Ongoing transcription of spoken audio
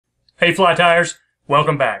Hey fly tyers,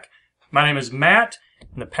 welcome back. My name is Matt,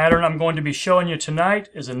 and the pattern I'm going to be showing you tonight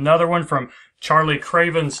is another one from Charlie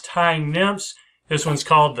Craven's Tying Nymphs. This one's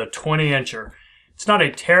called the 20-incher. It's not a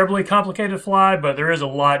terribly complicated fly, but there is a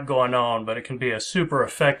lot going on, but it can be a super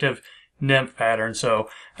effective nymph pattern, so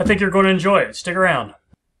I think you're going to enjoy it. Stick around.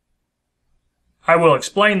 I will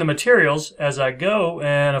explain the materials as I go,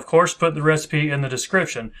 and of course put the recipe in the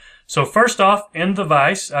description. So first off, in the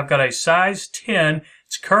vise, I've got a size 10.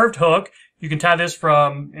 It's a curved hook. You can tie this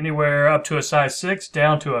from anywhere up to a size 6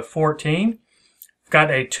 down to a 14. I've got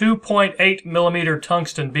a 2.8 millimeter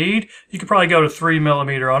tungsten bead. You could probably go to 3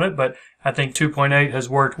 millimeter on it, but I think 2.8 has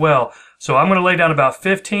worked well. So I'm going to lay down about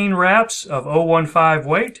 15 wraps of 0.15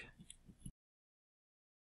 weight.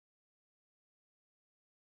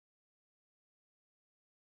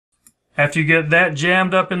 After you get that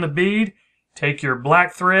jammed up in the bead, take your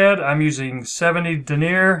black thread. I'm using 70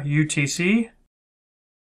 denier UTC.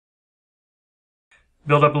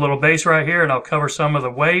 Build up a little base right here, and I'll cover some of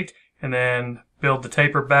the weight and then build the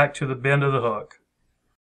taper back to the bend of the hook.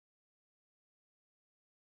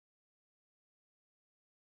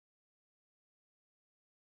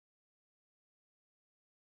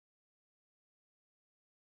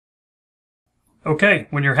 Okay,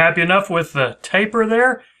 when you're happy enough with the taper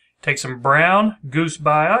there, take some brown Goose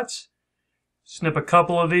biots. Snip a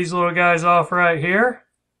couple of these little guys off right here.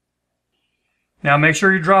 Now make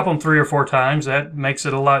sure you drop them 3 or 4 times. That makes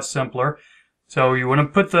it a lot simpler. So you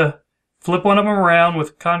want to flip one of them around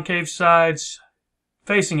with concave sides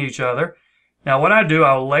facing each other. Now what I do,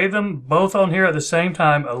 I'll lay them both on here at the same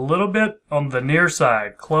time, a little bit on the near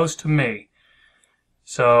side, close to me.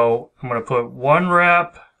 So I'm going to put one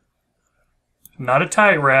wrap, not a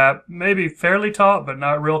tight wrap, maybe fairly taut, but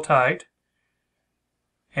not real tight.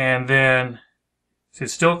 And then, see,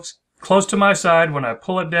 it's still close to my side. When I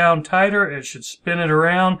pull it down tighter, it should spin it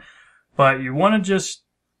around. But you want to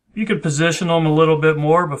you could position them a little bit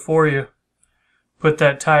more before you put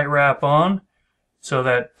that tight wrap on. So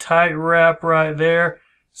that tight wrap right there,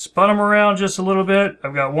 spun them around just a little bit.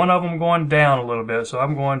 I've got one of them going down a little bit, so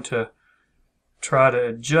I'm going to try to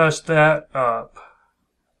adjust that up.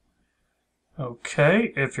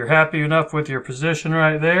 Okay, if you're happy enough with your position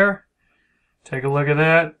right there, take a look at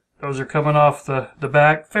that. Those are coming off the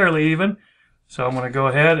back fairly even. So I'm going to go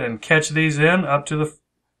ahead and catch these in up to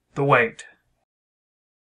the weight.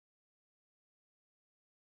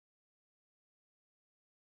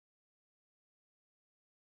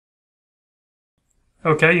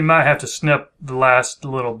 Okay, you might have to snip the last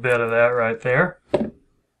little bit of that right there.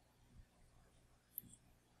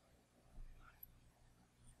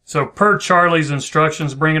 So per Charlie's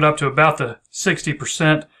instructions, bring it up to about the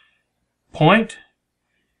 60% point.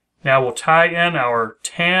 Now we'll tie in our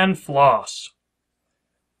tan floss.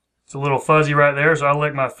 It's a little fuzzy right there, so I'll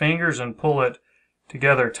lick my fingers and pull it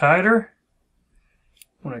together tighter.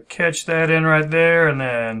 I'm going to catch that in right there and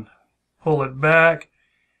then pull it back.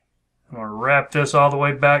 I'm going to wrap this all the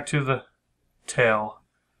way back to the tail.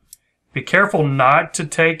 Be careful not to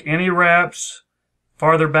take any wraps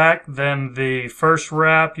farther back than the first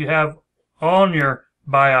wrap you have on your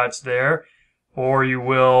biots there, or you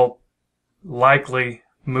will likely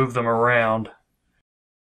move them around.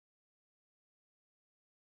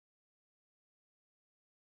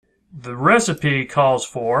 The recipe calls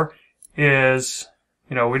for is,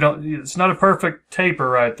 it's not a perfect taper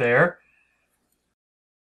right there,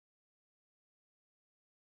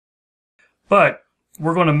 but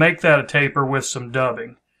we're going to make that a taper with some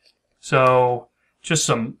dubbing. So just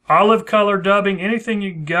some olive color dubbing, anything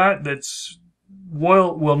you got that's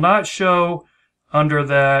will not show under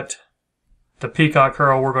the Peacock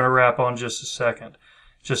herl we're going to wrap on just a second,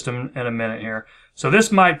 just in a minute here. So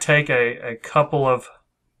this might take a couple of,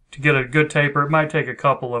 to get a good taper, it might take a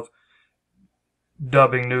couple of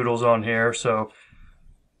dubbing noodles on here. So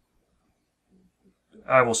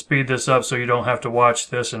I will speed this up so you don't have to watch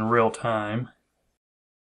this in real time.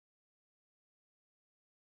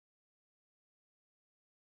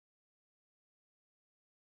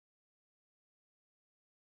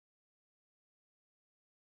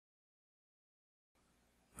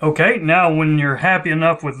 Okay, now when you're happy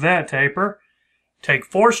enough with that taper, take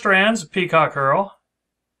 4 strands of Peacock herl.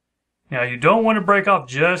 Now you don't want to break off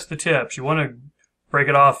just the tips. You want to break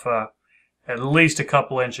it off at least a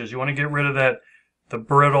couple inches. You want to get rid of the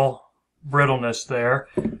brittleness there.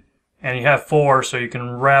 And you have 4, so you can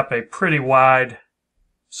wrap a pretty wide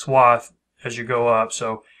swath as you go up.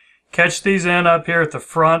 So catch these in up here at the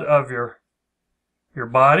front of your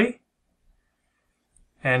body,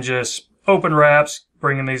 and just open wraps,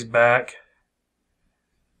 bringing these back.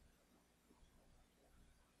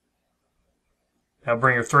 Now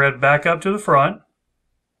bring your thread back up to the front.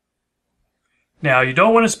 Now you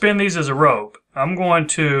don't want to spin these as a rope. I'm going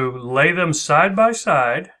to lay them side by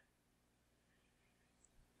side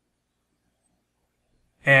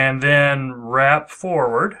and then wrap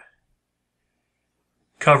forward,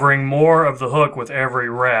 covering more of the hook with every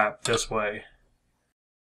wrap this way.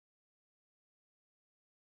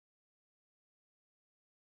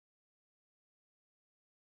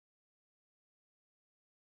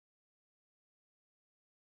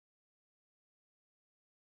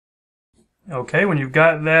 Okay, when you've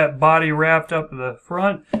got that body wrapped up to the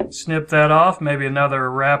front, snip that off, maybe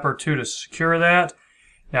another wrap or two to secure that.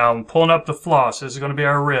 Now I'm pulling up the floss. This is going to be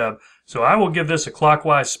our rib. So I will give this a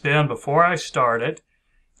clockwise spin before I start it.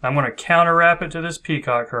 I'm going to counter wrap it to this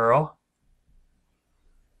peacock herl.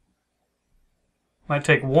 Might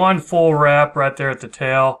take one full wrap right there at the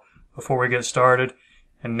tail before we get started.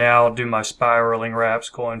 And now I'll do my spiraling wraps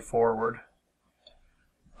going forward.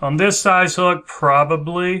 On this size hook,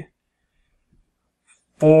 probably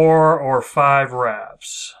 4 or 5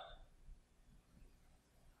 wraps.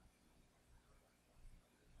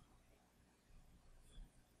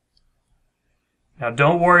 Now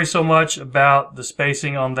don't worry so much about the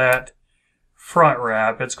spacing on that front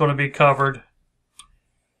wrap. It's going to be covered,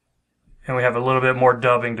 and we have a little bit more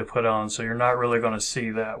dubbing to put on, so you're not really going to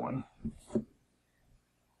see that one.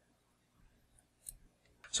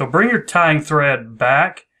 So bring your tying thread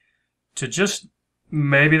back to just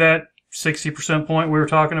maybe that 60% point we were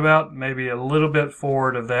talking about, maybe a little bit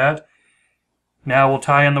forward of that. Now we'll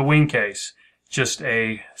tie in the wingcase. Just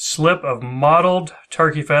a slip of mottled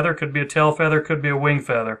turkey feather, could be a tail feather, could be a wing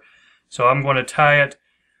feather. So I'm going to tie it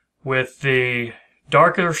with the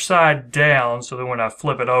darker side down so that when I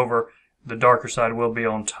flip it over, the darker side will be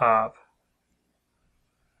on top.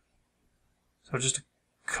 So just a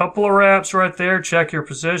couple of wraps right there. Check your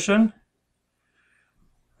position.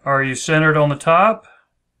 Are you centered on the top?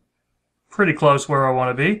 Pretty close where I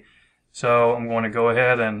want to be. So I'm going to go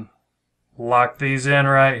ahead and lock these in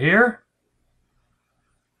right here.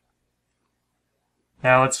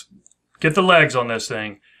 Now let's get the legs on this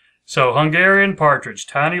thing. So Hungarian partridge,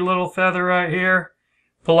 tiny little feather right here.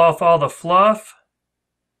 Pull off all the fluff.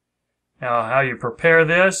 Now how you prepare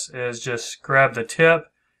this is just grab the tip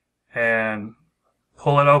and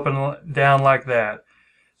pull it open down like that.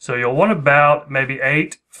 So you'll want about maybe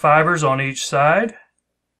 8 fibers on each side.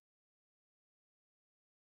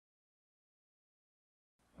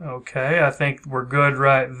 Okay, I think we're good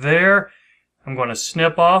right there. I'm going to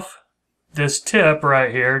snip off this tip right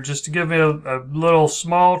here just to give me a little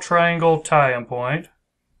small triangle tie-in point.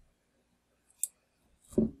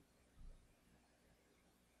 And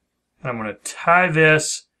I'm going to tie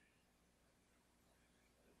this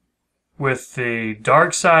with the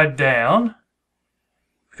dark side down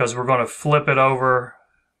because we're going to flip it over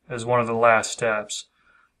as one of the last steps.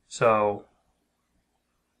 So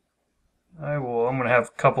I'm going to have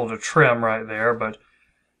a couple to trim right there, but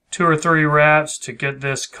 2 or 3 wraps to get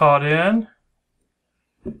this caught in.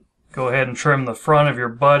 Go ahead and trim the front of your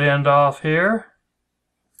butt end off here.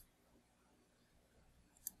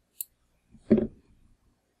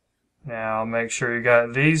 Now make sure you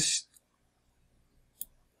got these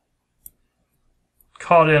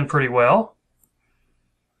caught in pretty well.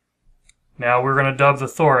 Now we're going to dub the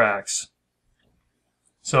thorax.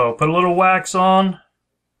 So put a little wax on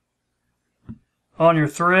your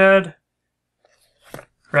thread.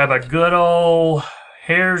 Grab a good old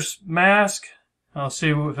Hare's mask. I'll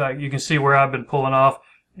see if you can see where I've been pulling off.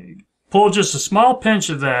 Pull just a small pinch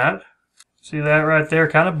of that. See that right there?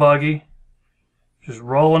 Kind of buggy. Just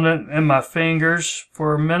rolling it in my fingers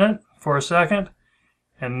for a second.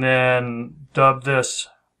 And then dub this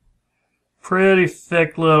pretty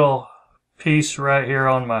thick little piece right here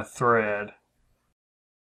on my thread.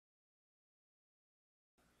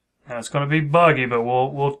 Now it's going to be buggy, but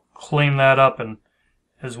we'll clean that up and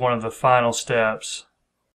as one of the final steps.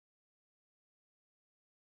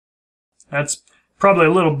 That's probably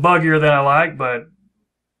a little buggier than I like, but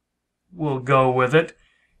we'll go with it.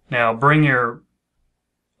 Now bring your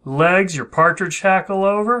legs, your partridge hackle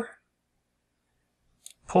over.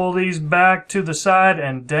 Pull these back to the side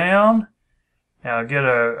and down. Now get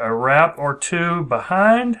a wrap or 2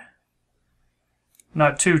 behind.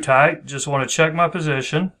 Not too tight, just want to check my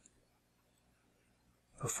position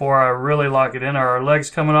before I really lock it in. Are our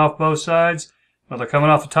legs coming off both sides? Well, they're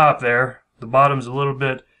coming off the top there. The bottom's a little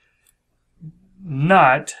bit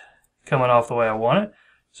not coming off the way I want it.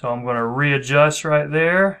 So I'm going to readjust right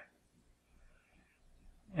there.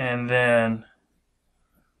 And then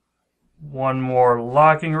one more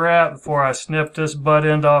locking wrap before I snip this butt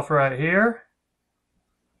end off right here.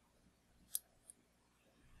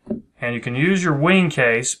 And you can use your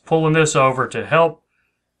Wingcase, pulling this over to help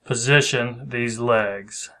position these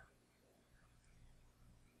legs.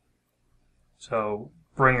 So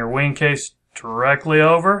bring your Wingcase directly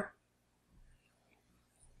over.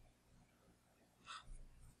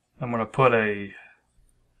 I'm going to put a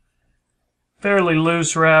fairly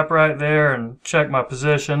loose wrap right there and check my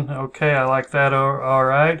position. Okay, I like that. All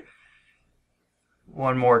right.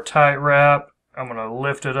 One more tight wrap. I'm going to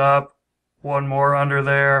lift it up. One more under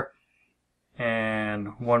there.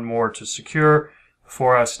 And one more to secure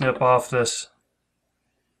before I snip off this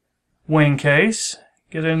Wingcase.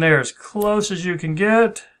 Get in there as close as you can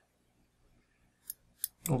get.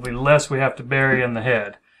 It'll be less we have to bury in the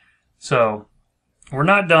head. So we're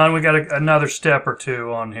not done. We got another step or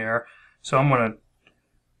two on here. So I'm going to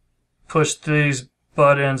push these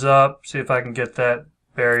butt ends up, see if I can get that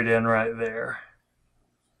buried in right there.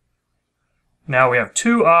 Now we have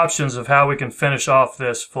two options of how we can finish off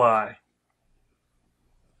this fly.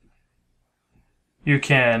 You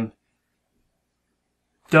can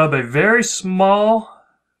dub a very small,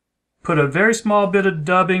 put a very small bit of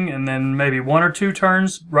dubbing and then maybe one or two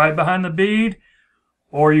turns right behind the bead,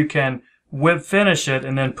 or you can whip finish it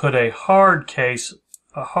and then put a hard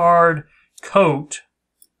coat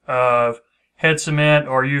of head cement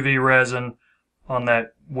or UV resin on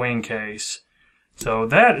that Wingcase. So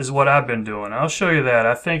that is what I've been doing. I'll show you that.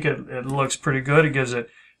 I think it looks pretty good. It gives it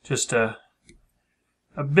just a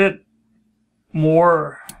bit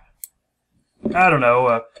more, I don't know,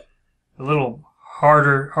 a little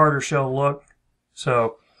harder shell look.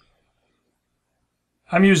 So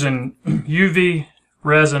I'm using UV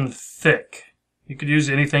resin thick. You could use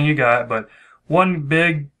anything you got, but one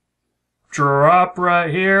big drop right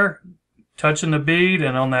here, touching the bead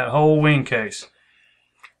and on that whole Wingcase.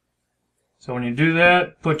 So when you do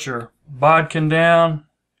that, put your bodkin down,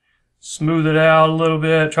 smooth it out a little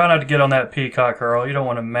bit. Try not to get on that peacock herl. You don't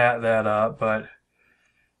want to mat that up, but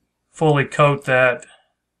fully coat that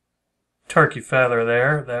turkey feather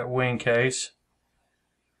there, that Wingcase.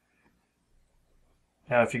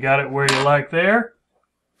 Now if you got it where you like there,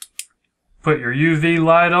 put your UV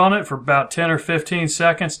light on it for about 10 or 15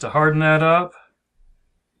 seconds to harden that up.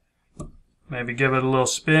 Maybe give it a little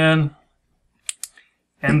spin.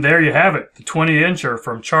 And there you have it, the 20-incher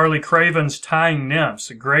from Charlie Craven's Tying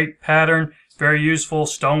Nymphs. A great pattern, very useful,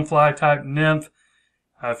 stonefly type nymph.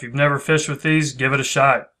 If you've never fished with these, give it a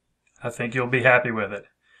shot. I think you'll be happy with it.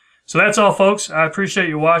 So that's all, folks. I appreciate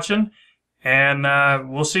you watching, and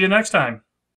we'll see you next time.